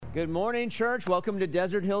Good morning, church. Welcome to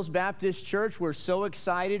Desert Hills Baptist Church. We're so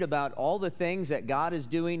excited about all the things that God is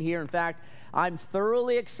doing here. In fact, I'm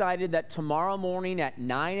thoroughly excited that tomorrow morning at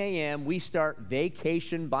 9 a.m. we start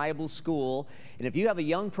Vacation Bible School. And if you have a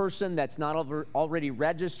young person that's not already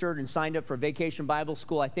registered and signed up for Vacation Bible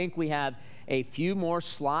School, I think we have a few more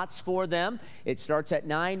slots for them. It starts at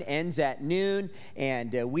 9, ends at noon,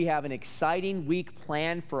 and we have an exciting week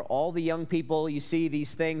planned for all the young people. You see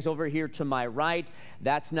these things over here to my right.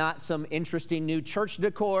 That's not some interesting new church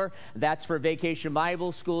decor. That's for Vacation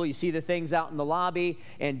Bible School. You see the things out in the lobby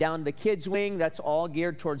and down the kids' wing. That's all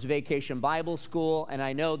geared towards Vacation Bible School. And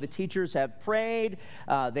I know the teachers have prayed.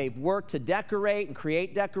 They've worked to decorate and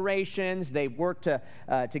create decorations. They've worked to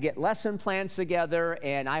get lesson plans together.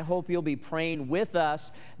 And I hope you'll be praying with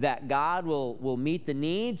us that God will meet the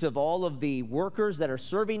needs of all of the workers that are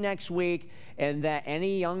serving next week, and that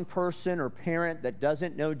any young person or parent that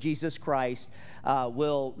doesn't know Jesus Christ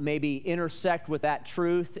will maybe intersect with that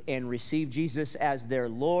truth and receive Jesus as their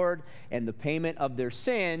Lord and the payment of their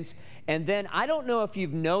sins. And then I don't know if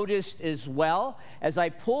you've noticed as well, as I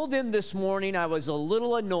pulled in this morning, I was a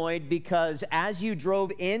little annoyed because as you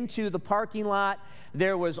drove into the parking lot,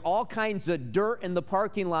 there was all kinds of dirt in the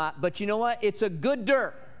parking lot. But you know what? It's a good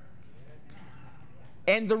dirt.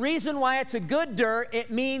 And the reason why it's a good dirt, it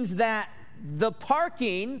means that the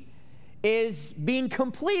parking is being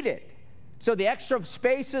completed. So the extra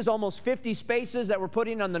spaces, almost 50 spaces that we're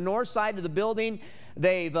putting on the north side of the building,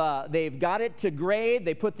 they've got it to grade.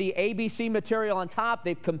 They put the ABC material on top.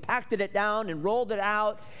 They've compacted it down and rolled it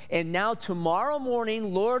out. And now tomorrow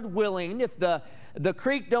morning, Lord willing, if the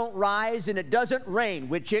creek don't rise and it doesn't rain,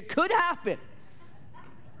 which it could happen,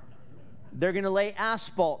 they're going to lay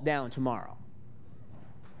asphalt down tomorrow.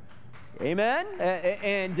 Amen?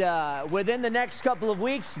 And within the next couple of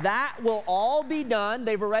weeks, that will all be done.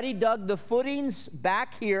 They've already dug the footings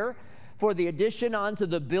back here for the addition onto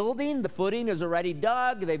the building. The footing is already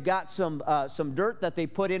dug. They've got some dirt that they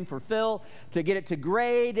put in for fill to get it to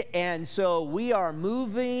grade. And so we are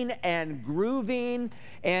moving and grooving.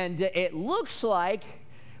 And it looks like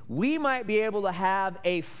we might be able to have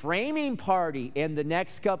a framing party in the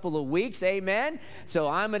next couple of weeks. Amen? So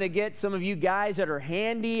I'm going to get some of you guys that are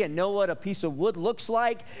handy and know what a piece of wood looks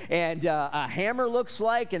like and a hammer looks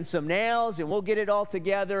like and some nails, and we'll get it all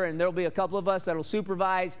together, and there'll be a couple of us that'll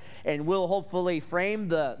supervise, and we'll hopefully frame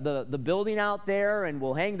the building out there, and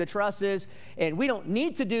we'll hang the trusses. And we don't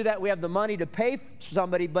need to do that. We have the money to pay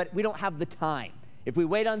somebody, but we don't have the time. If we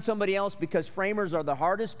wait on somebody else, because framers are the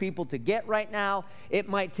hardest people to get right now, it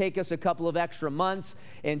might take us a couple of extra months.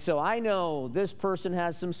 And so I know this person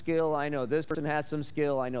has some skill. I know this person has some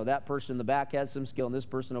skill. I know that person in the back has some skill, and this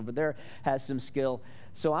person over there has some skill.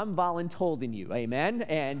 So I'm voluntolding you, amen,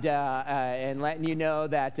 and letting you know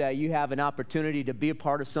that you have an opportunity to be a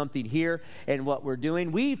part of something here and what we're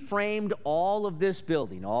doing. We framed all of this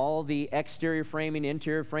building, all the exterior framing,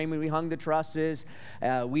 interior framing. We hung the trusses.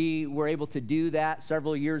 We were able to do that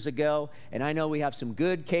several years ago, and I know we have some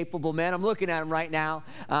good, capable men. I'm looking at them right now.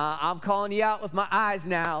 I'm calling you out with my eyes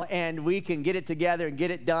now, and we can get it together and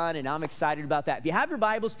get it done, and I'm excited about that. If you have your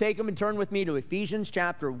Bibles, take them and turn with me to Ephesians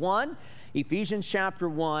chapter 1. Ephesians chapter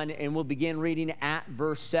 1, and we'll begin reading at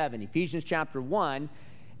verse 7. Ephesians chapter 1,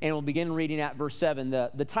 and we'll begin reading at verse 7.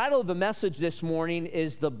 The title of the message this morning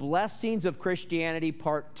is The Blessings of Christianity,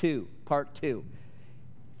 Part 2. Part 2.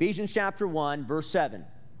 Ephesians chapter 1, verse 7.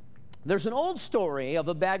 There's an old story of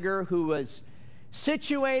a beggar who was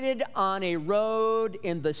situated on a road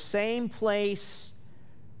in the same place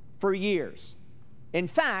for years. In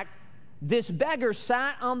fact, this beggar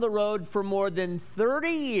sat on the road for more than 30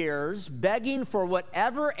 years begging for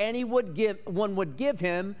whatever one would give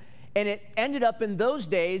him, and it ended up in those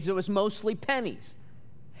days it was mostly pennies.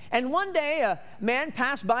 And one day a man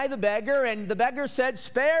passed by the beggar, and the beggar said,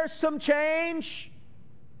 "Spare some change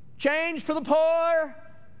for the poor."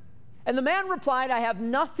 And the man replied, "I have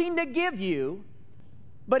nothing to give you."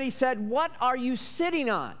 But he said, "What are you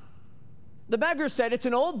sitting on?" The beggar said, "It's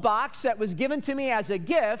an old box that was given to me as a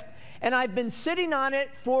gift, and I've been sitting on it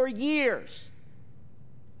for years."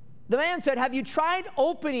 The man said, "Have you tried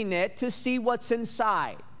opening it to see what's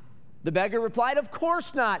inside?" The beggar replied, "Of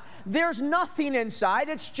course not. There's nothing inside.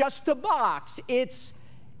 It's just a box. It's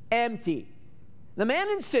empty." The man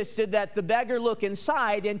insisted that the beggar look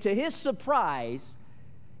inside, and to his surprise,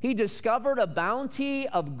 he discovered a bounty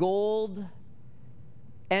of gold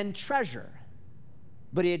and treasure.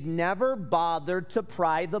 But he had never bothered to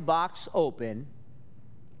pry the box open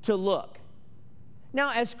to look.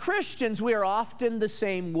 Now, as Christians, we are often the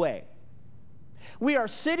same way. We are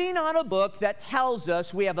sitting on a book that tells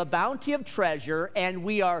us we have a bounty of treasure and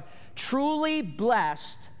we are truly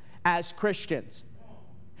blessed as Christians.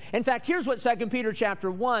 In fact, here's what 2 Peter chapter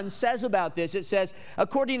 1 says about this. It says,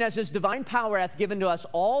 according as his divine power hath given to us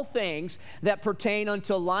all things that pertain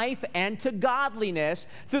unto life and to godliness,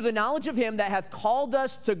 through the knowledge of him that hath called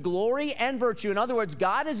us to glory and virtue. In other words,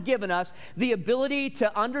 God has given us the ability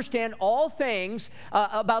to understand all things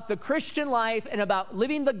about the Christian life and about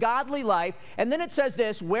living the godly life. And then it says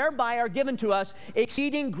this, whereby are given to us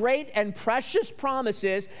exceeding great and precious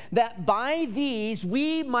promises, that by these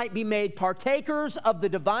we might be made partakers of the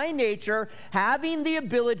divine nature, having the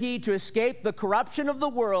ability to escape the corruption of the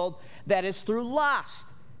world that is through lust.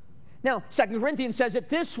 Now, 2 Corinthians says it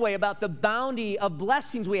this way about the bounty of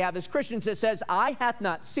blessings we have as Christians. It says, eye hath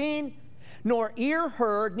not seen, nor ear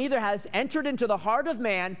heard, neither has entered into the heart of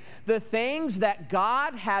man the things that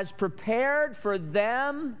God has prepared for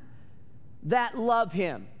them that love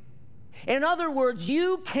him. In other words,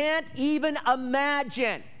 you can't even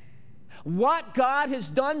imagine what God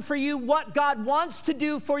has done for you, what God wants to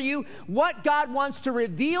do for you, what God wants to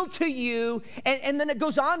reveal to you. And then it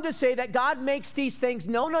goes on to say that God makes these things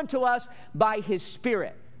known unto us by his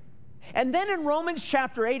Spirit. And then in Romans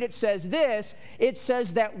chapter 8 it says this, it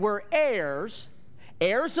says that we're heirs,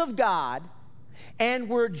 heirs of God, and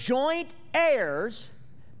we're joint heirs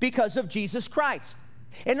because of Jesus Christ.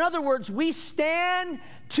 In other words, we stand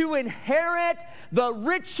to inherit the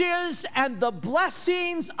riches and the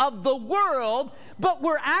blessings of the world, but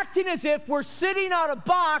we're acting as if we're sitting on a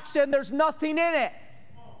box and there's nothing in it.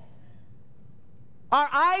 Our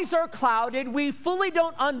eyes are clouded, we fully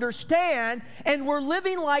don't understand, and we're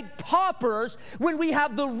living like paupers when we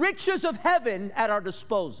have the riches of heaven at our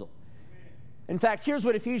disposal. In fact, here's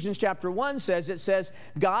what Ephesians chapter 1 says. It says,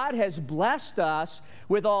 God has blessed us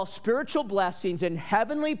with all spiritual blessings in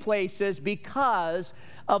heavenly places because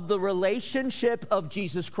of the relationship of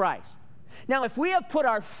Jesus Christ. Now, if we have put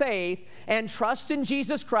our faith and trust in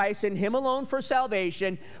Jesus Christ and him alone for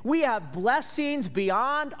salvation, we have blessings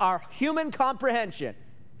beyond our human comprehension.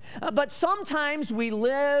 But sometimes we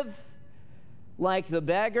live like the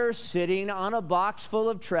beggar sitting on a box full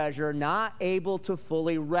of treasure, not able to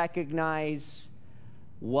fully recognize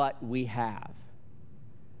what we have.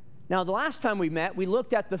 Now, the last time we met, we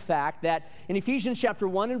looked at the fact that in Ephesians chapter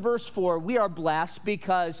 1 and verse 4, we are blessed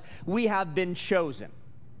because we have been chosen.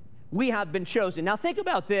 We have been chosen. Now, think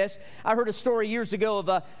about this. I heard a story years ago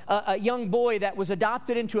of a young boy that was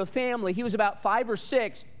adopted into a family. He was about 5 or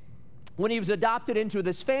 6 when he was adopted into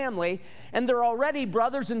this family, and there are already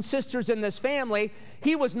brothers and sisters in this family.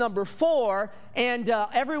 He was number 4, and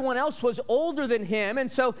everyone else was older than him,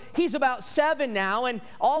 and so he's about 7 now, and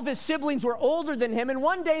all of his siblings were older than him, and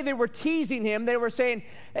one day they were teasing him. They were saying,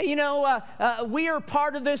 we are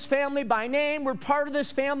part of this family by name, we're part of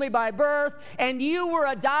this family by birth, and you were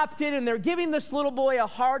adopted, and they're giving this little boy a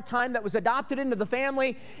hard time that was adopted into the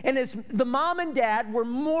family, and the mom and dad were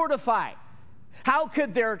mortified. How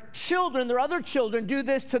could their children, their other children, do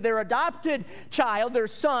this to their adopted child, their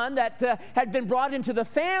son, that had been brought into the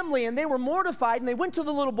family? And they were mortified, and they went to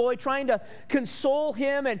the little boy trying to console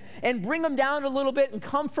him and bring him down a little bit and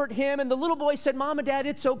comfort him. And the little boy said, Mom and Dad,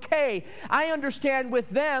 it's okay. I understand with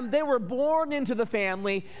them, they were born into the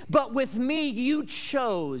family, but with me, you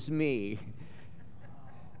chose me.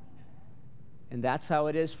 And that's how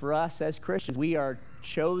it is for us as Christians. We are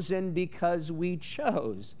chosen because we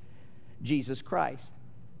chose Jesus Christ.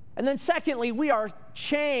 And then secondly, we are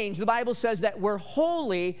changed. The Bible says that we're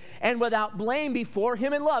holy and without blame before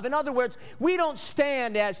him in love. In other words, we don't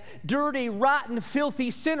stand as dirty, rotten,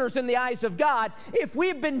 filthy sinners in the eyes of God. If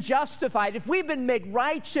we've been justified, if we've been made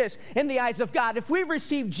righteous in the eyes of God, if we've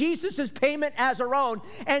received Jesus' payment as our own,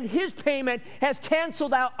 and his payment has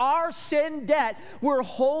canceled out our sin debt, we're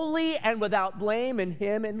holy and without blame in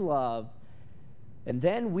him in love. And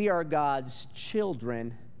then we are God's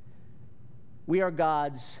children. We are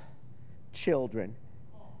God's children.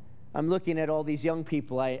 I'm looking at all these young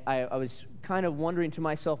people. I was kind of wondering to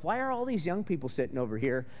myself, why are all these young people sitting over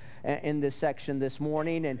here in this section this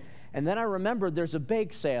morning? And then I remembered there's a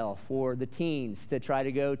bake sale for the teens to try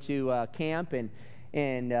to go to camp and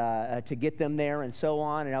to get them there and so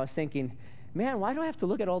on. And I was thinking, man, why do I have to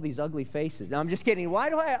look at all these ugly faces? No, I'm just kidding. Why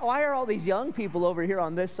are all these young people over here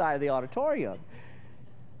on this side of the auditorium?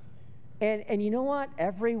 And you know what?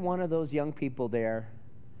 Every one of those young people there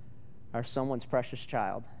are someone's precious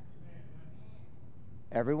child.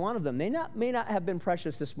 Every one of them. They may not have been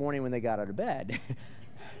precious this morning when they got out of bed.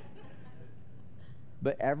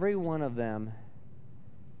 But every one of them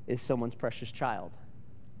is someone's precious child.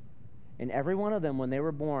 And every one of them, when they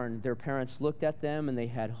were born, their parents looked at them and they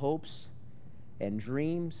had hopes and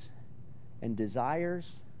dreams and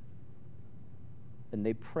desires. And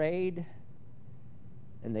they prayed.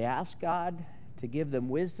 And they asked God to give them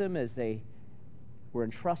wisdom as they were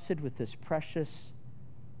entrusted with this precious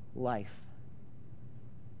life.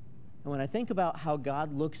 And when I think about how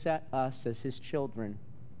God looks at us as his children,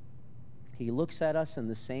 he looks at us in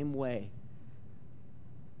the same way.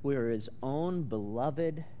 We are his own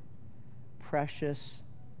beloved, precious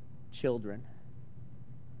children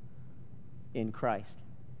in Christ.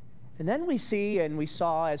 And then we see and we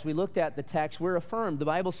saw as we looked at the text, we're affirmed. The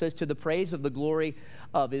Bible says to the praise of the glory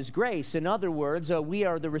of his grace. In other words, we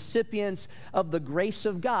are the recipients of the grace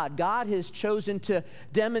of God. God has chosen to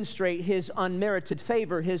demonstrate his unmerited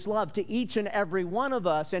favor, his love to each and every one of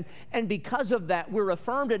us. And because of that, we're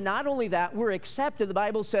affirmed. And not only that, we're accepted. The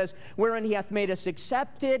Bible says, wherein he hath made us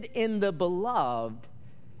accepted in the beloved.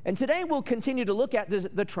 And today we'll continue to look at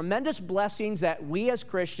the tremendous blessings that we as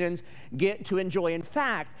Christians get to enjoy. In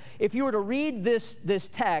fact, if you were to read this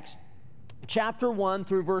text, chapter 1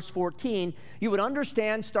 through verse 14, you would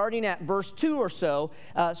understand starting at verse 2 or so,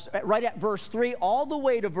 right at verse 3, all the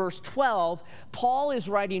way to verse 12, Paul is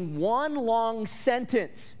writing one long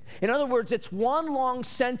sentence. In other words, it's one long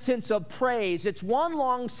sentence of praise. It's one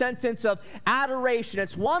long sentence of adoration.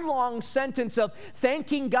 It's one long sentence of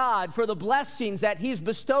thanking God for the blessings that he's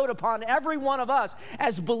bestowed upon every one of us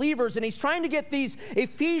as believers. And he's trying to get these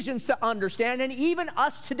Ephesians to understand, and even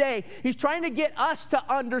us today, he's trying to get us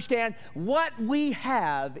to understand what we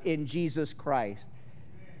have in Jesus Christ.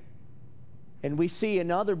 And we see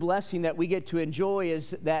another blessing that we get to enjoy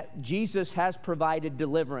is that Jesus has provided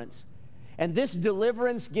deliverance. And this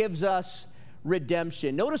deliverance gives us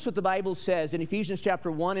redemption. Notice what the Bible says in Ephesians chapter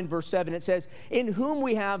 1 and verse 7. It says, in whom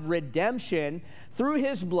we have redemption through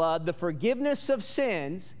his blood, the forgiveness of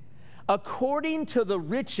sins, according to the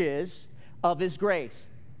riches of his grace.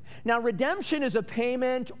 Now, redemption is a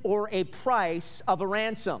payment or a price of a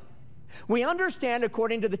ransom. We understand,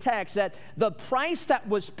 according to the text, that the price that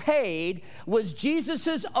was paid was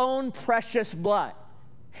Jesus' own precious blood.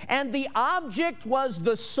 And the object was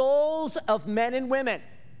the souls of men and women.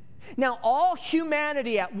 Now, all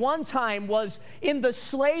humanity at one time was in the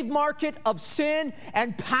slave market of sin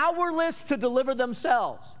and powerless to deliver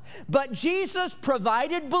themselves. But Jesus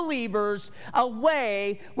provided believers a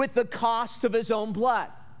way with the cost of his own blood.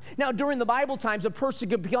 Now, during the Bible times, a person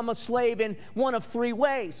could become a slave in one of three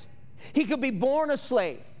ways. He could be born a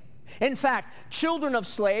slave. In fact, children of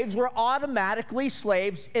slaves were automatically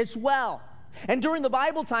slaves as well. And during the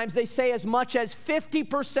Bible times, they say as much as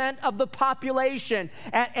 50% of the population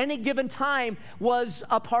at any given time was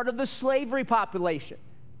a part of the slavery population.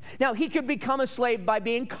 Now, he could become a slave by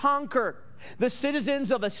being conquered. The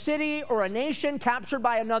citizens of a city or a nation captured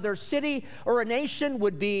by another city or a nation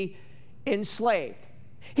would be enslaved.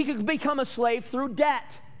 He could become a slave through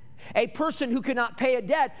debt. A person who could not pay a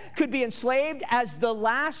debt could be enslaved as the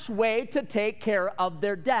last way to take care of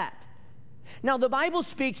their debt. Now, the Bible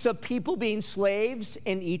speaks of people being slaves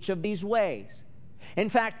in each of these ways. In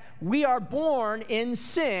fact, we are born in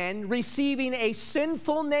sin, receiving a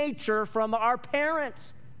sinful nature from our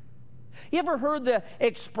parents. You ever heard the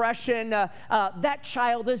expression, that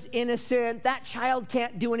child is innocent, that child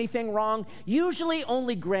can't do anything wrong? Usually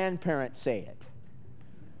only grandparents say it.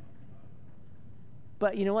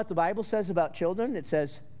 But you know what the Bible says about children? It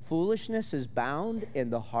says, foolishness is bound in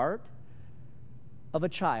the heart of a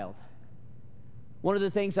child. One of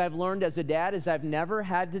the things I've learned as a dad is I've never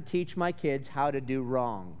had to teach my kids how to do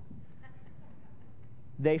wrong.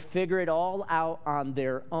 They figure it all out on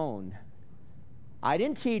their own. I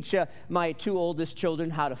didn't teach my two oldest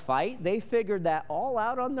children how to fight. They figured that all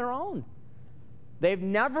out on their own. They've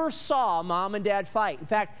never saw mom and dad fight. In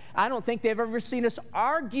fact, I don't think they've ever seen us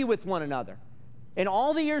argue with one another. In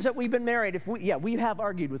all the years that we've been married, we have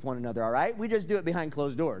argued with one another, all right? We just do it behind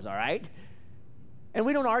closed doors, all right? And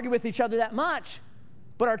we don't argue with each other that much.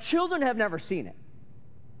 But our children have never seen it.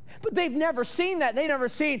 But they've never seen that. They've never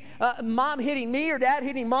seen mom hitting me or dad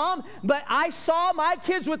hitting mom. But I saw my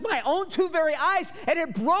kids with my own two very eyes, and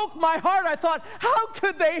it broke my heart. I thought, how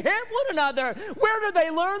could they hit one another? Where did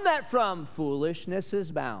they learn that from? Foolishness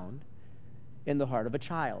is bound in the heart of a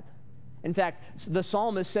child. In fact, the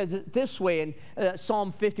psalmist says it this way in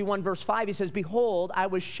Psalm 51, verse 5. He says, behold, I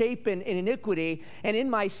was shapen in iniquity, and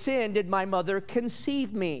in my sin did my mother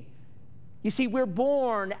conceive me. You see, we're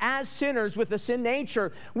born as sinners with a sin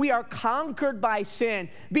nature. We are conquered by sin.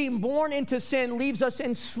 Being born into sin leaves us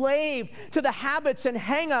enslaved to the habits and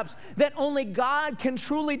hang-ups that only God can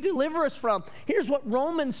truly deliver us from. Here's what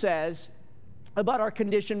Romans says about our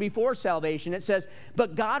condition before salvation. It says,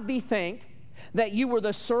 but God be thanked that you were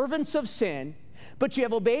the servants of sin, but you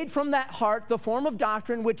have obeyed from that heart the form of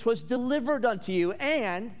doctrine which was delivered unto you,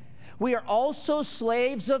 and we are also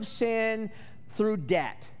slaves of sin through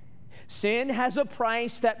debt. Sin has a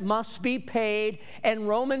price that must be paid, and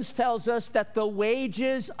Romans tells us that the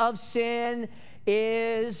wages of sin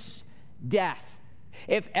is death.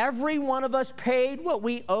 If every one of us paid what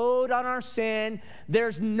we owed on our sin,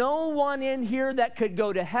 there's no one in here that could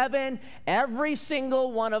go to heaven. Every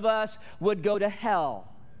single one of us would go to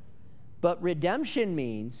hell. But redemption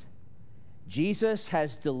means Jesus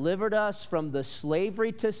has delivered us from the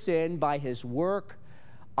slavery to sin by his work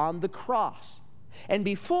on the cross. And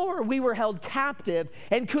before we were held captive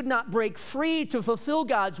and could not break free to fulfill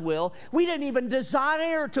God's will, we didn't even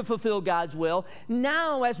desire to fulfill God's will.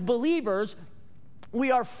 Now, as believers,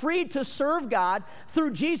 we are freed to serve God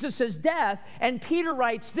through Jesus' death. And Peter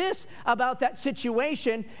writes this about that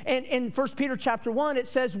situation. And in 1 Peter chapter 1, it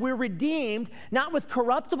says, we're redeemed, not with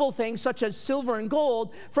corruptible things such as silver and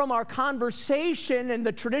gold, from our conversation and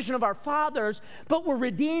the tradition of our fathers, but we're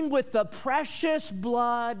redeemed with the precious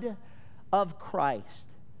blood of Christ.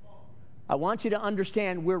 I want you to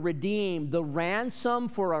understand we're redeemed. The ransom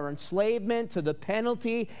for our enslavement to the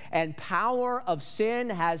penalty and power of sin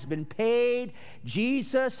has been paid.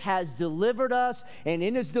 Jesus has delivered us, and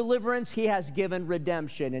in his deliverance, he has given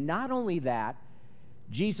redemption. And not only that,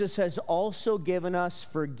 Jesus has also given us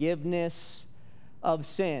forgiveness of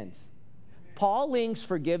sins. Paul links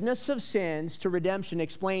forgiveness of sins to redemption,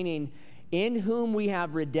 explaining, in whom we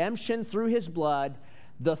have redemption through his blood,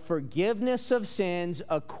 the forgiveness of sins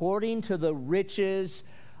according to the riches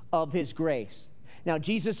of his grace. Now,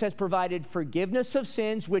 Jesus has provided forgiveness of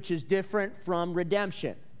sins, which is different from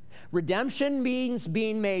redemption. Redemption means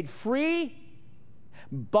being made free,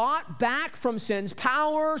 bought back from sin's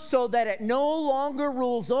power so that it no longer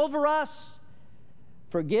rules over us.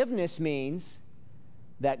 Forgiveness means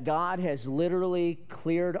that God has literally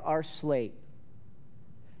cleared our slate.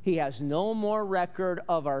 He has no more record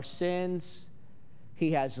of our sins.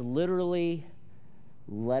 He has literally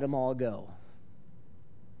let them all go.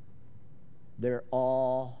 They're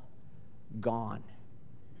all gone.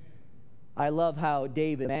 I love how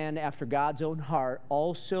David, a man after God's own heart,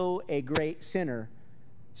 also a great sinner,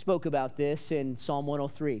 spoke about this in Psalm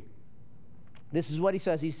 103. This is what he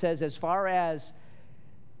says. He says, as far as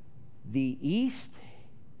the east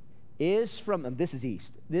is from, this is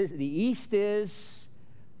east. The east is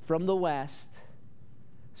from the west.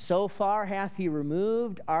 So far hath he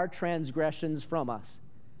removed our transgressions from us.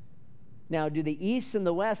 Now, do the east and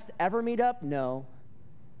the west ever meet up? No.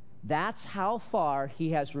 That's how far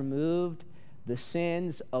he has removed the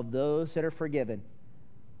sins of those that are forgiven.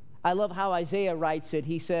 I love how Isaiah writes it.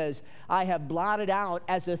 He says, I have blotted out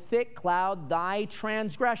as a thick cloud thy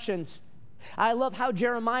transgressions. I love how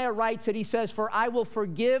Jeremiah writes it. He says, for I will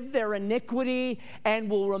forgive their iniquity and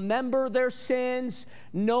will remember their sins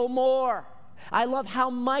no more. I love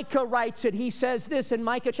how Micah writes it. He says this in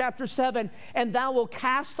Micah chapter 7, and thou wilt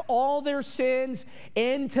cast all their sins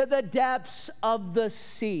into the depths of the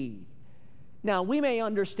sea. Now, we may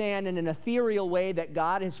understand in an ethereal way that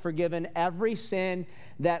God has forgiven every sin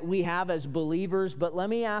that we have as believers, but let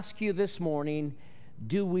me ask you this morning,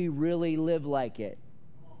 do we really live like it?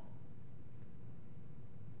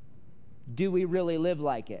 Do we really live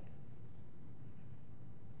like it?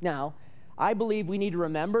 Now, I believe we need to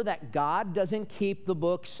remember that God doesn't keep the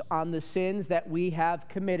books on the sins that we have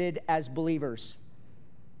committed as believers.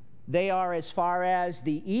 They are as far as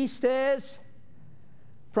the east is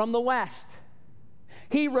from the west.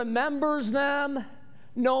 He remembers them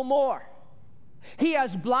no more. He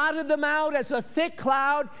has blotted them out as a thick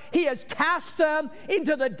cloud. He has cast them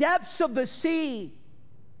into the depths of the sea.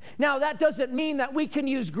 Now, that doesn't mean that we can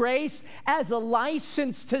use grace as a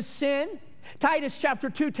license to sin. Titus chapter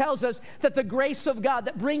 2 tells us that the grace of God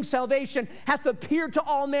that brings salvation hath appeared to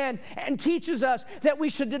all men, and teaches us that we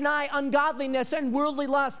should deny ungodliness and worldly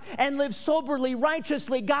lust and live soberly,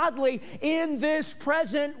 righteously, godly in this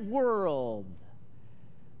present world.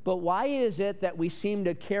 But why is it that we seem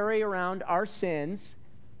to carry around our sins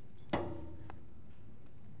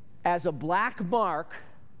as a black mark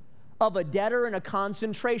of a debtor in a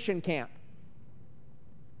concentration camp?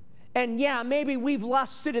 And yeah, maybe we've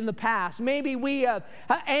lusted in the past. Maybe we have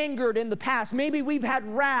angered in the past. Maybe we've had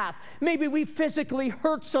wrath. Maybe we physically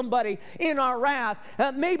hurt somebody in our wrath.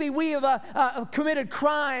 Maybe we have committed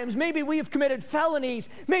crimes. Maybe we have committed felonies.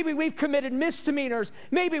 Maybe we've committed misdemeanors.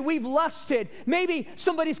 Maybe we've lusted. Maybe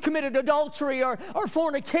somebody's committed adultery or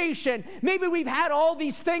fornication. Maybe we've had all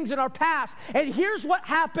these things in our past. And here's what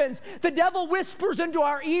happens. The devil whispers into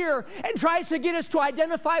our ear and tries to get us to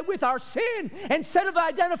identify with our sin instead of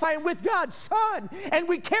identifying with God's Son, and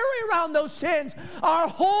we carry around those sins our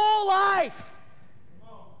whole life.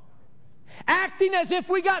 acting as if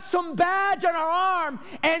we got some badge on our arm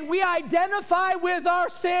and we identify with our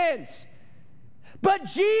sins. But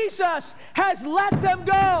Jesus has let them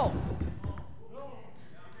go.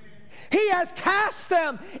 He has cast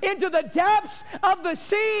them into the depths of the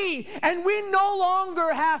sea, and we no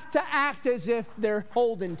longer have to act as if they're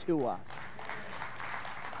holding to us.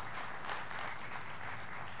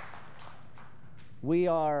 We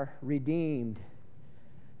are redeemed.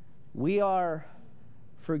 We are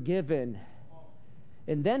forgiven.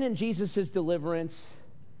 And then in Jesus' deliverance,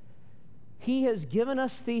 He has given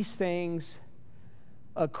us these things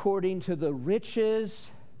according to the riches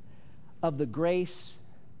of the grace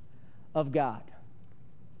of God.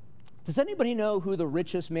 Does anybody know who the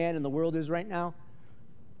richest man in the world is right now?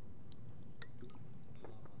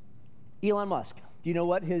 Elon Musk. Do you know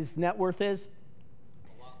what his net worth is?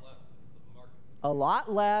 A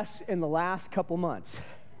lot less in the last couple months.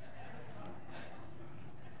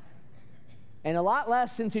 And a lot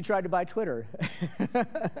less since he tried to buy Twitter.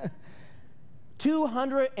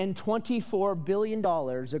 $224 billion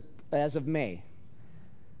as of May.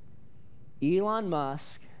 Elon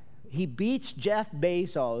Musk, he beats Jeff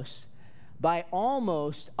Bezos by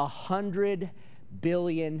almost $100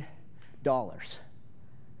 billion.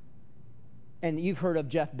 And you've heard of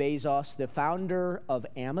Jeff Bezos, the founder of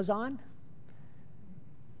Amazon.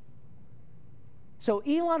 So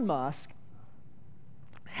Elon Musk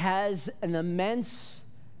has an immense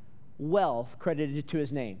wealth credited to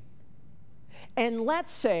his name. And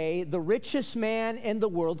let's say the richest man in the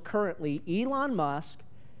world currently, Elon Musk,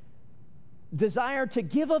 desired to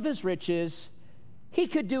give of his riches. He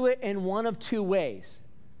could do it in one of two ways.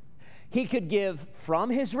 He could give from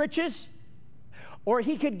his riches, or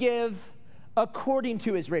he could give according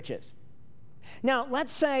to his riches. Now,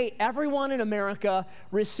 let's say everyone in America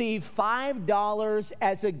received $5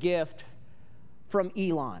 as a gift from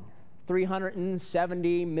Elon.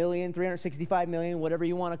 370 million, 365 million, whatever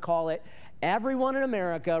you want to call it. Everyone in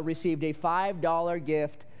America received a $5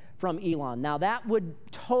 gift from Elon. Now, that would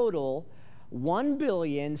total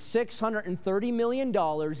 $1,630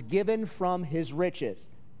 million given from his riches.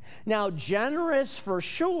 Now, generous for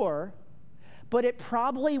sure, but it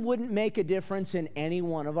probably wouldn't make a difference in any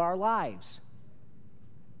one of our lives.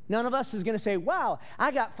 None of us is going to say, wow,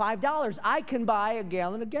 I got $5. I can buy a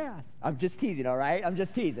gallon of gas. I'm just teasing, all right? I'm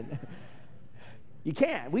just teasing. You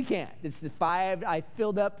can't. We can't. It's the $5 I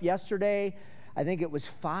filled up yesterday. I think it was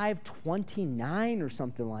 $5.29 or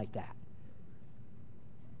something like that.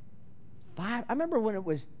 I remember when it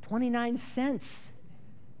was 29 cents.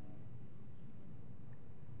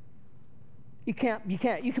 You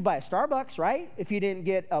could buy a Starbucks, right? If you didn't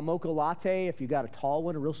get a mocha latte, if you got a tall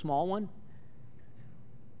one, a real small one.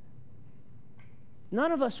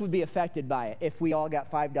 None of us would be affected by it if we all got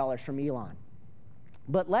 $5 from Elon.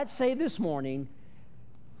 But let's say this morning,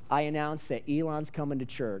 I announced that Elon's coming to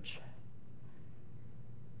church.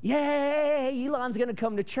 Yay, Elon's going to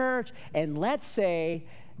come to church. And let's say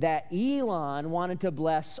that Elon wanted to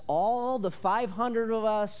bless all the 500 of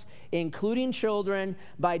us, including children,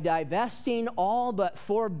 by divesting all but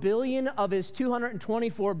 $4 billion of his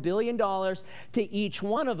 $224 billion to each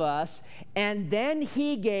one of us, and then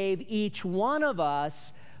he gave each one of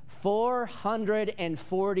us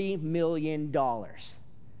 $440 million.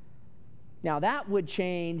 Now, that would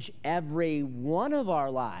change every one of our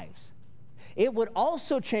lives. It would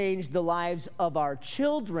also change the lives of our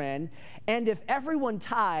children, and if everyone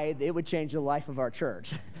tithed, it would change the life of our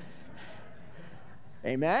church.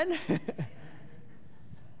 Amen?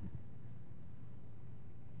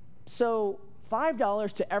 So,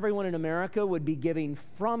 $5 to everyone in America would be giving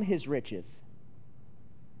from his riches.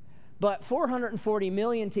 But $440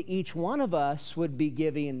 million to each one of us would be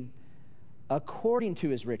giving according to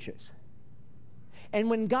his riches. And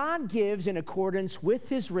when God gives in accordance with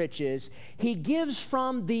his riches, he gives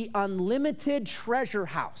from the unlimited treasure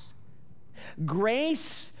house.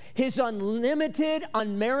 Grace, his unlimited,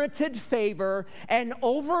 unmerited favor, and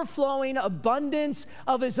overflowing abundance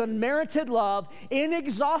of his unmerited love,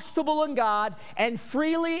 inexhaustible in God and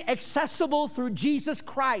freely accessible through Jesus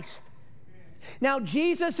Christ. Now,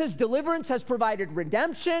 Jesus' deliverance has provided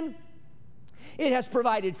redemption. It has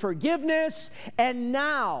provided forgiveness, and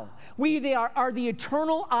now we are the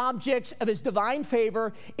eternal objects of his divine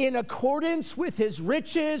favor in accordance with his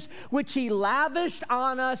riches, which he lavished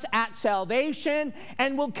on us at salvation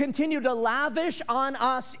and will continue to lavish on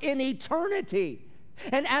us in eternity.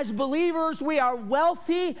 And as believers, we are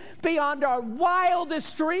wealthy beyond our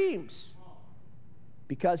wildest dreams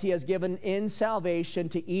because he has given in salvation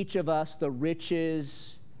to each of us the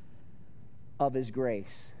riches of his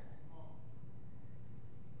grace.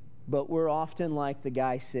 but we're often like the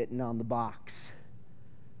guy sitting on the box.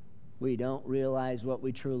 We don't realize what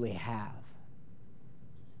we truly have.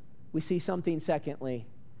 We see something, secondly.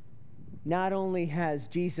 Not only has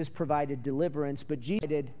Jesus provided deliverance, but Jesus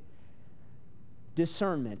provided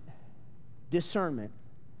discernment. Discernment.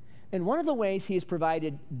 And one of the ways he has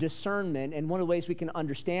provided discernment, and one of the ways we can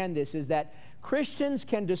understand this, is that Christians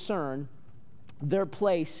can discern their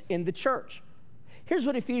place in the church. Here's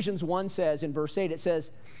what Ephesians 1 says in verse 8. It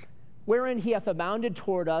says, wherein he hath abounded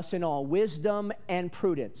toward us in all wisdom and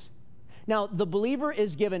prudence. Now, the believer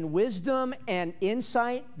is given wisdom and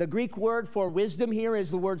insight. The Greek word for wisdom here is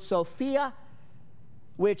the word Sophia,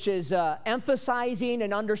 which is emphasizing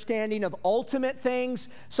an understanding of ultimate things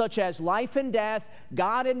such as life and death,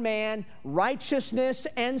 God and man, righteousness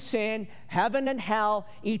and sin, heaven and hell,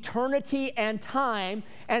 eternity and time.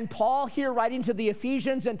 And Paul here, writing to the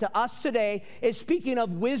Ephesians and to us today, is speaking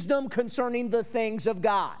of wisdom concerning the things of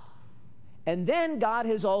God. And then God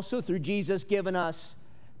has also, through Jesus, given us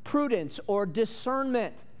prudence or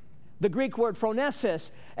discernment. The Greek word phronesis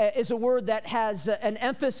is a word that has an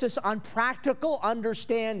emphasis on practical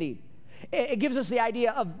understanding. It gives us the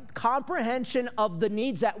idea of comprehension of the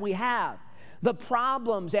needs that we have, the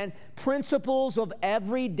problems and principles of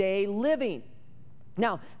everyday living.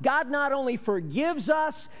 Now, God not only forgives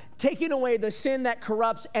us, taking away the sin that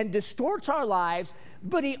corrupts and distorts our lives,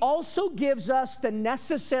 but he also gives us the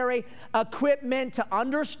necessary equipment to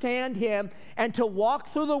understand him and to walk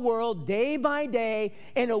through the world day by day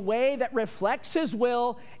in a way that reflects his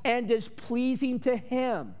will and is pleasing to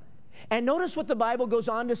him. And notice what the Bible goes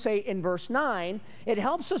on to say in verse 9. It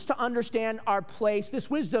helps us to understand our place. This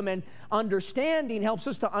wisdom and understanding helps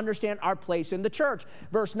us to understand our place in the church.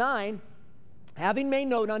 Verse 9, having made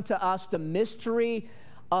known unto us the mystery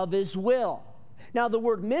of his will. Now, the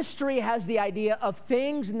word mystery has the idea of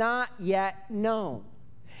things not yet known.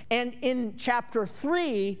 And in chapter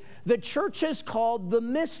 3, the church is called the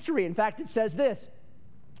mystery. In fact, it says this.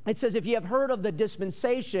 It says, if you have heard of the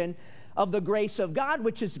dispensation of the grace of God,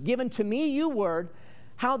 which is given to me, you word,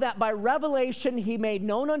 how that by revelation he made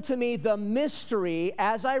known unto me the mystery,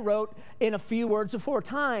 as I wrote in a few words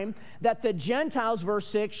aforetime, that the Gentiles, verse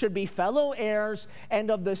 6, should be fellow heirs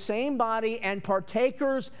and of the same body and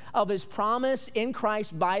partakers of his promise in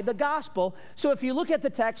Christ by the gospel. So if you look at the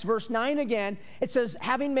text, verse 9 again, it says,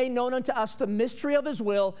 having made known unto us the mystery of his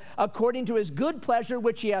will, according to his good pleasure,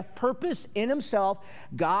 which he hath purposed in himself.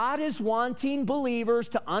 God is wanting believers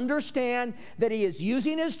to understand that he is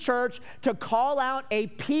using his church to call out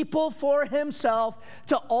a people for himself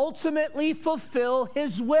to ultimately fulfill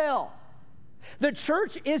his will. The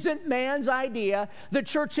church isn't man's idea. The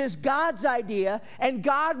church is God's idea, and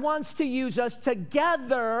God wants to use us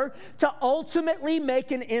together to ultimately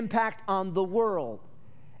make an impact on the world.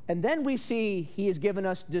 And then we see he has given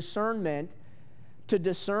us discernment to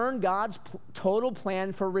discern God's total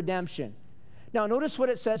plan for redemption. Now, notice what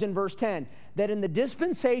it says in verse 10, that in the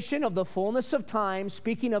dispensation of the fullness of time,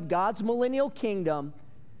 speaking of God's millennial kingdom,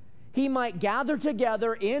 he might gather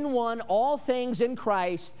together in one all things in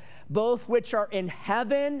Christ, both which are in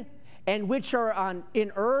heaven and which are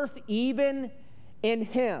in earth, even in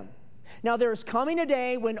him. Now, there is coming a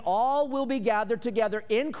day when all will be gathered together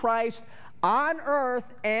in Christ on earth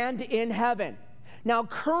and in heaven. Now,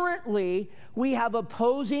 currently, we have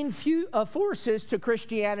opposing forces to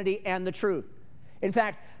Christianity and the truth. In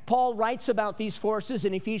fact, Paul writes about these forces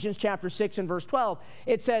in Ephesians chapter 6 and verse 12.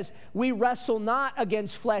 It says, we wrestle not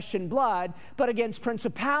against flesh and blood, but against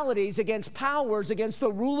principalities, against powers, against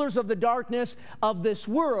the rulers of the darkness of this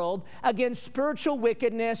world, against spiritual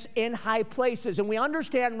wickedness in high places. And we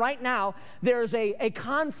understand right now there's a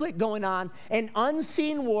conflict going on, an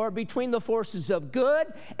unseen war between the forces of good,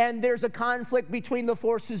 and there's a conflict between the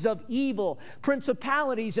forces of evil.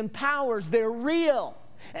 Principalities and powers, they're real.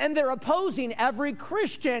 And they're opposing every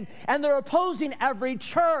Christian, and they're opposing every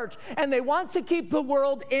church, and they want to keep the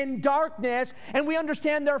world in darkness, and we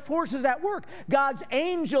understand there are forces at work. God's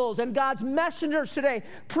angels and God's messengers today,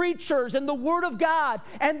 preachers and the Word of God,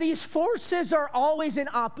 and these forces are always in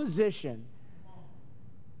opposition.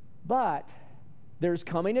 But there's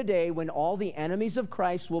coming a day when all the enemies of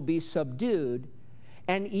Christ will be subdued,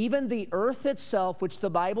 and even the earth itself, which the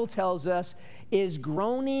Bible tells us is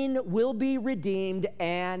groaning, will be redeemed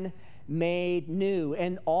and made new.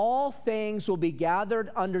 And all things will be gathered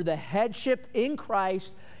under the headship in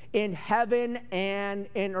Christ in heaven and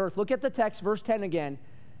in earth. Look at the text, verse 10 again.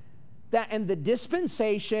 That in the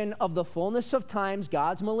dispensation of the fullness of times,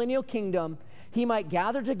 God's millennial kingdom, he might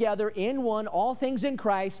gather together in one all things in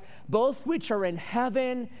Christ, both which are in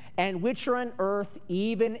heaven and which are in earth,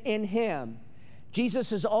 even in him. Jesus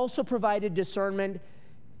has also provided discernment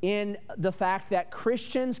in the fact that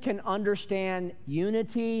Christians can understand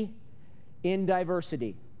unity in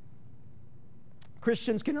diversity.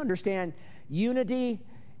 Christians can understand unity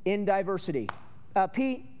in diversity.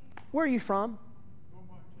 Pete, where are you from?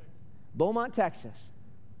 Beaumont, Texas.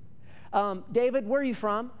 David, where are you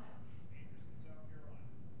from?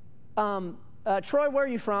 Troy, where are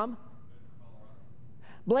you from?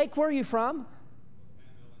 Blake, where are you from?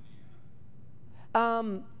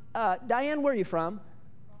 Diane, where are you from?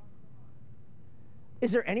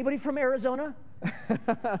 Is there anybody from Arizona?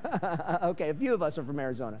 Okay, a few of us are from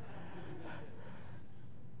Arizona.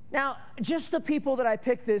 Now, just the people that I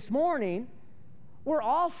picked this morning, we're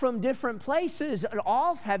all from different places, and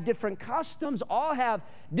all have different customs, all have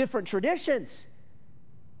different traditions.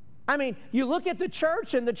 I mean, you look at the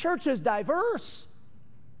church, and the church is diverse.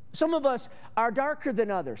 Some of us are darker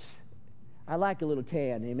than others. I like a little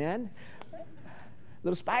tan, amen? A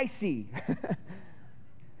little spicy.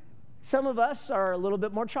 Some of us are a little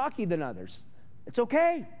bit more chalky than others. It's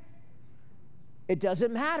okay. It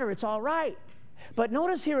doesn't matter. It's all right. But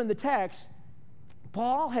notice here in the text,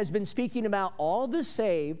 Paul has been speaking about all the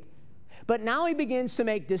saved, but now he begins to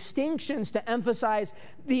make distinctions to emphasize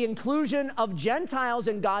the inclusion of Gentiles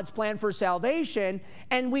in God's plan for salvation.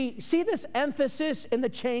 And we see this emphasis in the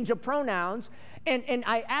change of pronouns. And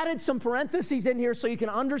I added some parentheses in here so you can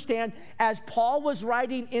understand, as Paul was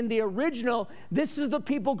writing in the original, this is the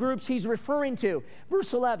people groups he's referring to.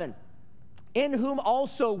 Verse 11, in whom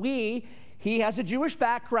also we, he has a Jewish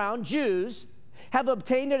background, Jews, have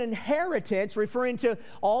obtained an inheritance, referring to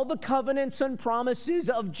all the covenants and promises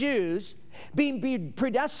of Jews, being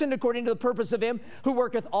predestined according to the purpose of him who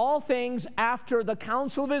worketh all things after the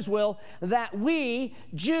counsel of his will, that we,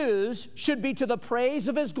 Jews, should be to the praise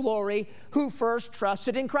of his glory, who first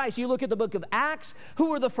trusted in Christ. You look at the book of Acts, who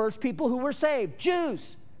were the first people who were saved?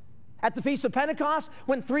 Jews. At the Feast of Pentecost,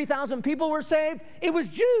 when 3,000 people were saved, it was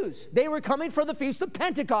Jews. They were coming for the Feast of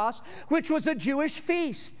Pentecost, which was a Jewish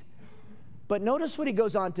feast. But notice what he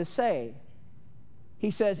goes on to say.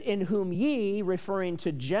 He says, in whom ye, referring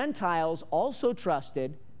to Gentiles, also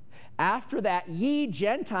trusted. After that ye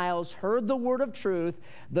Gentiles heard the word of truth,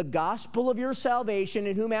 the gospel of your salvation,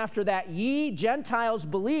 in whom after that ye Gentiles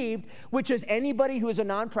believed, which is anybody who is a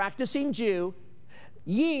non-practicing Jew.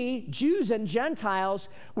 Ye, Jews and Gentiles,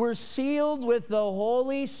 were sealed with the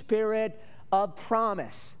Holy Spirit of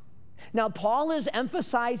promise. Now, Paul is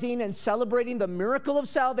emphasizing and celebrating the miracle of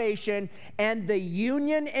salvation and the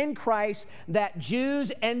union in Christ that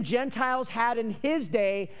Jews and Gentiles had in his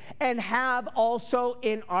day and have also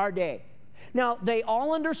in our day. Now, they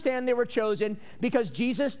all understand they were chosen because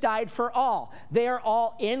Jesus died for all. They are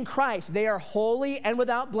all in Christ. They are holy and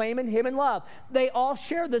without blame in him in love. They all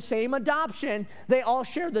share the same adoption. They all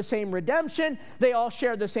share the same redemption. They all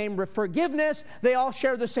share the same forgiveness. They all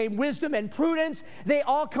share the same wisdom and prudence. They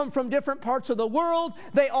all come from different parts of the world.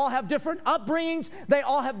 They all have different upbringings. They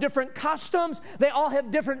all have different customs. They all have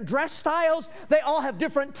different dress styles. They all have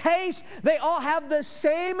different tastes. They all have the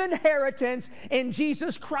same inheritance in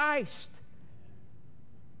Jesus Christ.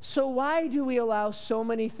 So why do we allow so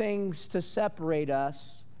many things to separate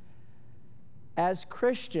us as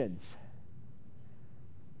Christians?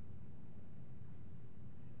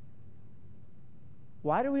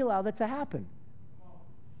 Why do we allow that to happen?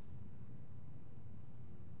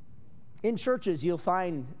 In churches, you'll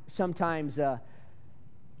find sometimes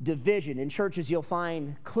division. In churches, you'll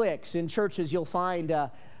find cliques. In churches, you'll find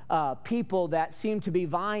people that seem to be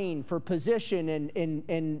vying for position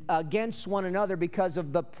and against one another because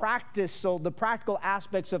of the practice. So the practical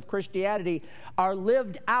aspects of Christianity are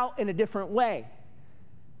lived out in a different way.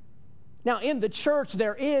 Now, in the church,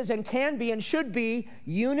 there is and can be and should be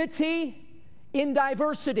unity in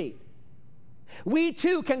diversity. We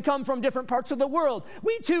too can come from different parts of the world.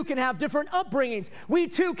 We too can have different upbringings. We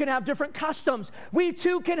too can have different customs. We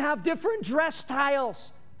too can have different dress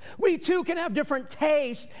styles. We too can have different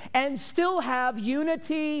tastes and still have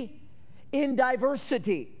unity in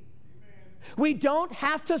diversity. Amen. We don't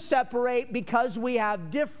have to separate because we have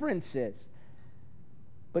differences.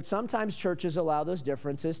 But sometimes churches allow those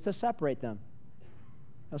differences to separate them.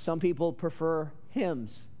 Now, some people prefer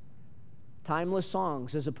hymns, timeless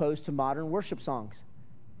songs, as opposed to modern worship songs.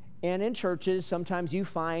 And in churches, sometimes you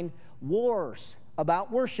find wars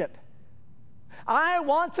about worship. I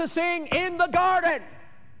want to sing in the garden.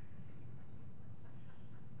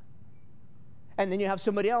 And then you have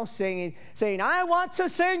somebody else saying, I want to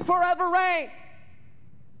sing Forever Rain.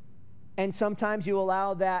 And sometimes you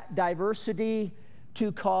allow that diversity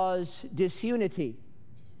to cause disunity.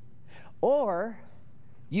 Or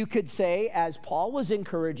you could say, as Paul was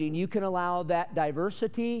encouraging, you can allow that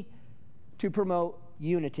diversity to promote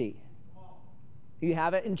unity. You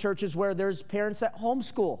have it in churches where there's parents that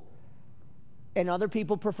homeschool, and other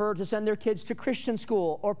people prefer to send their kids to Christian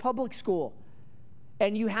school or public school.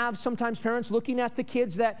 And you have sometimes parents looking at the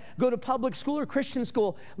kids that go to public school or Christian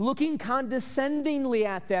school, looking condescendingly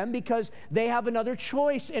at them because they have another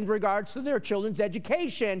choice in regards to their children's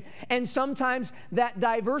education. And sometimes that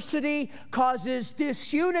diversity causes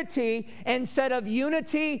disunity instead of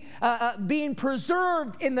unity being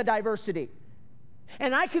preserved in the diversity.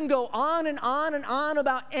 And I can go on and on and on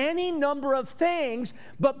about any number of things,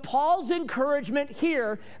 but Paul's encouragement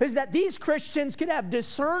here is that these Christians can have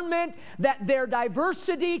discernment that their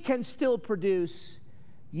diversity can still produce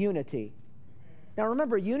unity. Now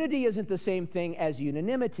remember, unity isn't the same thing as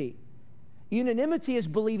unanimity. Unanimity is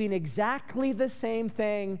believing exactly the same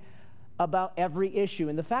thing about every issue.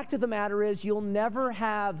 And the fact of the matter is, you'll never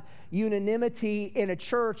have unanimity in a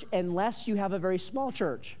church unless you have a very small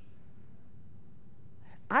church.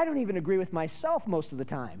 I don't even agree with myself most of the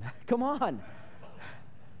time. Come on.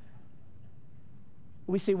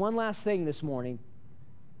 We see one last thing this morning.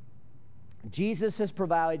 Jesus has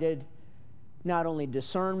provided not only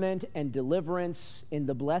discernment and deliverance in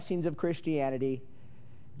the blessings of Christianity,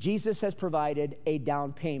 Jesus has provided a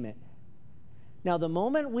down payment. Now, the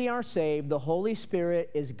moment we are saved, the Holy Spirit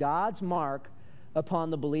is God's mark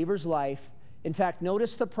upon the believer's life. In fact,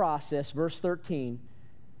 notice the process, verse 13.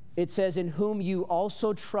 It says, in whom you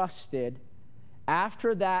also trusted.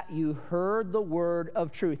 After that, you heard the word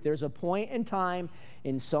of truth. There's a point in time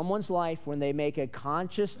in someone's life when they make a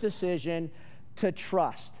conscious decision to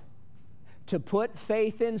trust, to put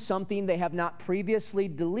faith in something they have not previously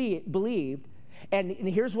believed. And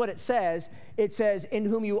here's what it says. It says, in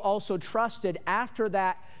whom you also trusted. After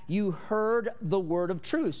that, you heard the word of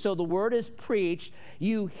truth. So the word is preached.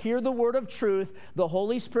 You hear the word of truth. The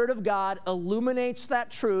Holy Spirit of God illuminates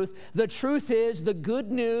that truth. The truth is the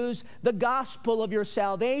good news, the gospel of your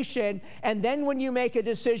salvation. And then when you make a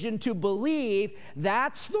decision to believe,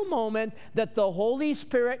 that's the moment that the Holy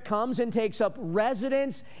Spirit comes and takes up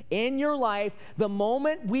residence in your life. The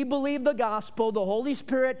moment we believe the gospel, the Holy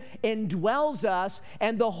Spirit indwells us,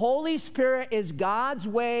 and the Holy Spirit is God's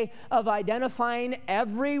way of identifying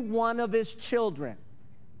every one of his children.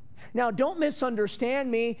 Now, don't misunderstand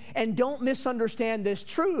me, and don't misunderstand this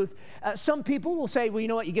truth. Some people will say, well, you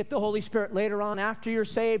know what, you get the Holy Spirit later on after you're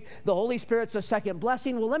saved. The Holy Spirit's a second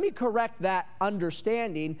blessing. Well, let me correct that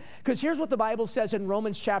understanding, because here's what the Bible says in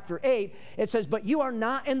Romans chapter 8. It says, but you are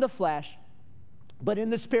not in the flesh, but in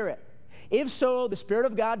the Spirit. If so, the Spirit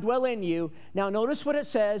of God dwell in you. Now notice what it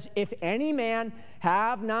says, if any man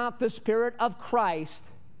have not the Spirit of Christ,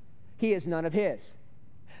 he is none of his.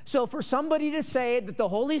 So for somebody to say that the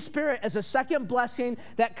Holy Spirit is a second blessing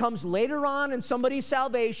that comes later on in somebody's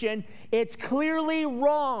salvation, it's clearly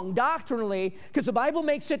wrong doctrinally, because the Bible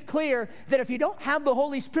makes it clear that if you don't have the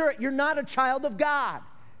Holy Spirit, you're not a child of God.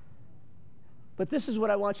 But this is what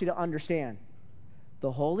I want you to understand.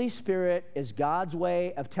 The Holy Spirit is God's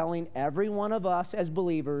way of telling every one of us as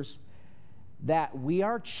believers that we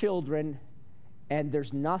are children and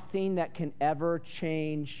there's nothing that can ever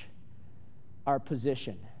change our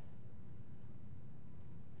position.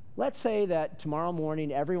 Let's say that tomorrow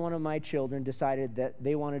morning every one of my children decided that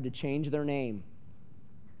they wanted to change their name.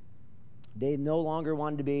 They no longer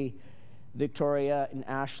wanted to be Victoria and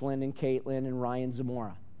Ashlyn and Caitlin and Ryan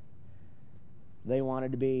Zamora. They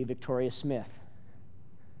wanted to be Victoria Smith.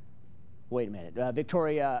 Wait a minute,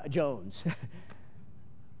 Victoria Jones,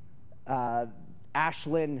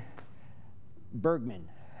 Ashlyn Bergman,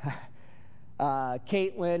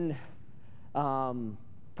 Caitlin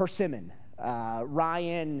Persimmon,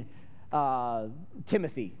 Ryan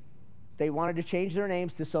Timothy. They wanted to change their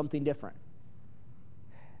names to something different.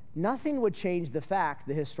 Nothing would change the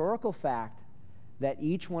historical fact, that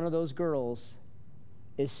each one of those girls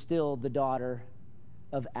is still the daughter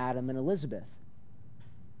of Adam and Elizabeth.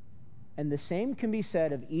 And the same can be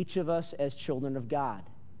said of each of us as children of God.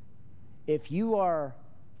 If you are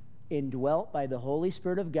indwelt by the Holy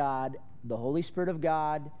Spirit of God,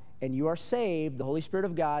 and you are saved, the Holy Spirit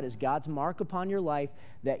of God is God's mark upon your life,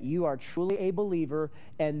 that you are truly a believer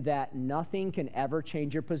and that nothing can ever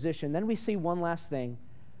change your position. Then we see one last thing.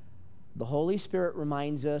 The Holy Spirit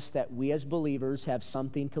reminds us that we as believers have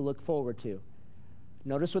something to look forward to.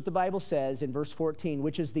 Notice what the Bible says in verse 14,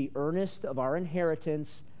 which is the earnest of our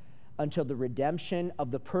inheritance until the redemption of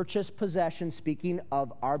the purchased possession, speaking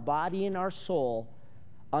of our body and our soul,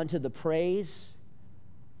 unto the praise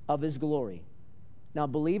of his glory. Now,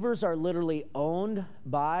 believers are literally owned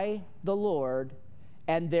by the Lord,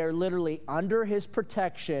 and they're literally under his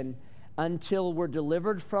protection until we're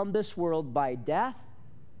delivered from this world by death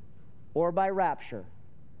or by rapture.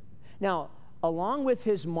 Now, along with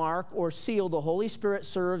his mark or seal, the Holy Spirit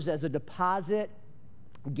serves as a deposit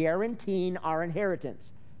guaranteeing our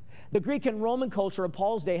inheritance. The Greek and Roman culture of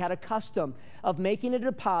Paul's day had a custom of making a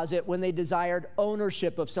deposit when they desired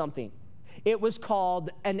ownership of something. It was called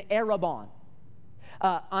an arrabon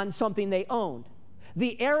on something they owned.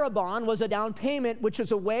 The arrabon was a down payment, which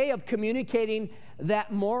is a way of communicating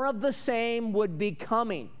that more of the same would be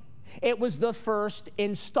coming. It was the first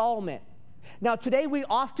installment. Now, today we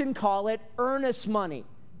often call it earnest money.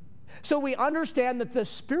 So we understand that the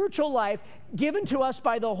spiritual life given to us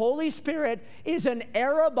by the Holy Spirit is an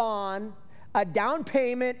arrabon, a down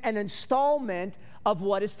payment, an installment of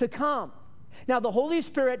what is to come. Now, the Holy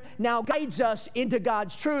Spirit now guides us into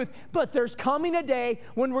God's truth, but there's coming a day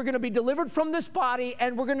when we're going to be delivered from this body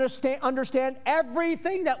and we're going to understand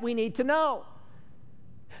everything that we need to know.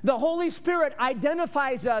 The Holy Spirit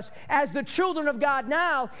identifies us as the children of God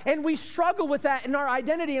now, and we struggle with that in our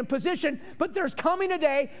identity and position, but there's coming a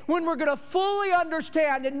day when we're going to fully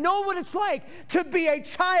understand and know what it's like to be a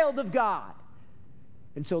child of God.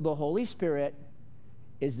 And so the Holy Spirit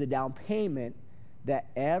is the down payment that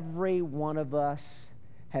every one of us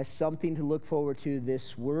has something to look forward to.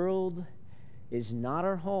 This world is not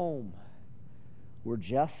our home. We're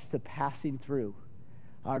just passing through.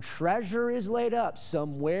 Our treasure is laid up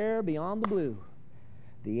somewhere beyond the blue.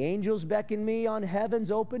 The angels beckon me on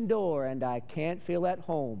heaven's open door, and I can't feel at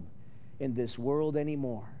home in this world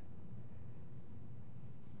anymore.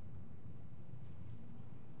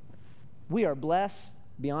 We are blessed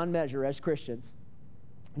beyond measure as Christians.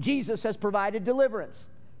 Jesus has provided deliverance,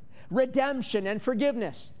 redemption, and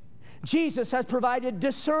forgiveness. Jesus has provided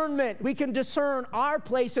discernment. We can discern our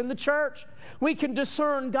place in the church. We can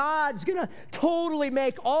discern God's going to totally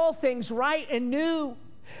make all things right and new.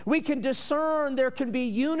 We can discern there can be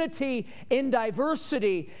unity in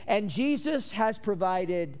diversity, and Jesus has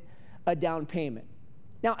provided a down payment.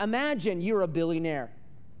 Now imagine you're a billionaire,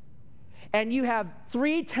 and you have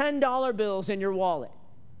 3 $10 bills in your wallet.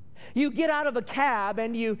 You get out of a cab,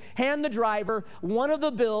 and you hand the driver one of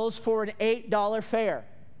the bills for an $8 fare.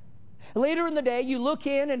 Later in the day, you look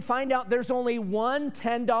in and find out there's only one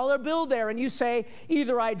 $10 bill there, and you say,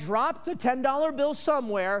 either I dropped the $10 bill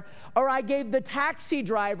somewhere, or I gave the taxi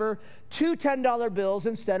driver 2 $10 bills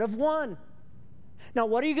instead of one. Now,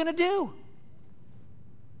 what are you going to do?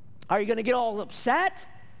 Are you going to get all upset?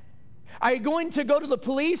 Are you going to go to the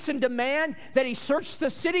police and demand that he search the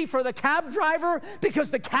city for the cab driver because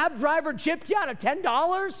the cab driver chipped you out of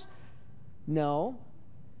 $10? No.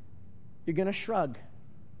 You're going to shrug.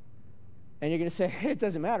 And you're going to say, it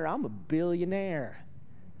doesn't matter, I'm a billionaire.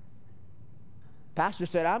 Pastor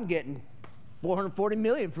said, I'm getting $440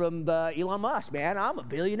 million from Elon Musk, man. I'm a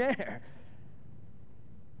billionaire.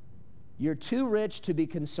 You're too rich to be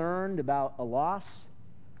concerned about a loss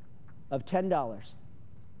of $10.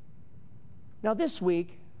 Now this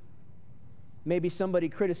week, maybe somebody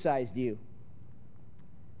criticized you.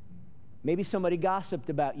 Maybe somebody gossiped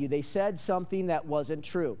about you. They said something that wasn't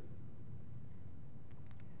true.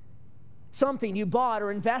 Something you bought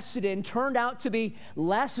or invested in turned out to be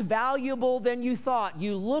less valuable than you thought.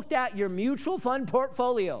 You looked at your mutual fund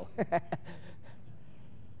portfolio.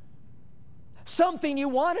 Something you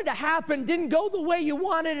wanted to happen didn't go the way you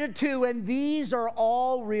wanted it to, and these are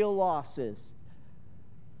all real losses.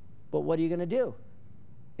 But what are you going to do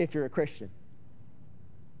if you're a Christian?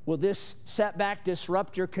 Will this setback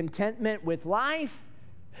disrupt your contentment with life?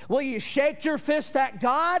 Will you shake your fist at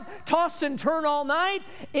God, toss and turn all night?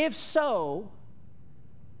 If so,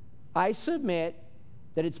 I submit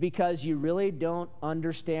that it's because you really don't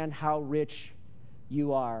understand how rich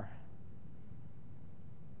you are.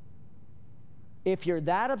 If you're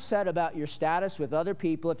that upset about your status with other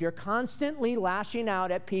people, if you're constantly lashing out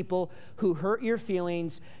at people who hurt your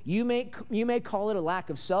feelings, you may call it a lack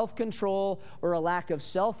of self-control or a lack of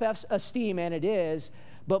self-esteem, and it is.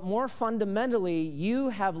 But more fundamentally, you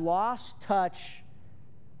have lost touch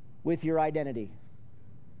with your identity.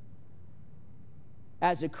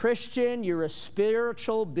 As a Christian, you're a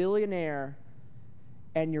spiritual billionaire,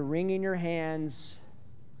 and you're wringing your hands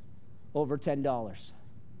over $10.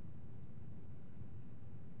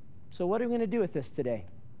 So what are we going to do with this today?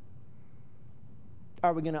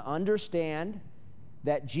 Are we going to understand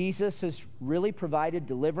that Jesus has really provided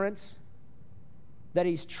deliverance, that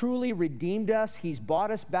he's truly redeemed us. He's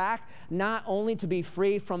bought us back, not only to be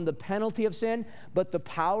free from the penalty of sin, but the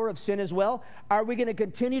power of sin as well? Are we going to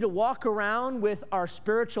continue to walk around with our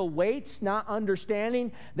spiritual weights, not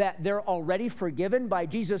understanding that they're already forgiven by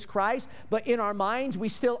Jesus Christ, but in our minds we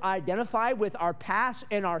still identify with our past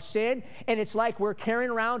and our sin, and it's like we're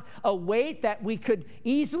carrying around a weight that we could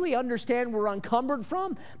easily understand we're encumbered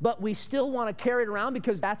from, but we still want to carry it around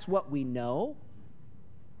because that's what we know?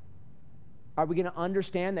 Are we going to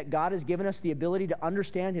understand that God has given us the ability to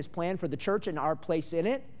understand his plan for the church and our place in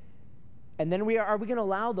it? And then are we going to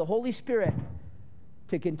allow the Holy Spirit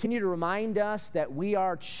to continue to remind us that we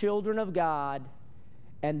are children of God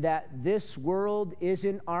and that this world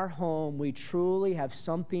isn't our home? We truly have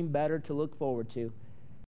something better to look forward to.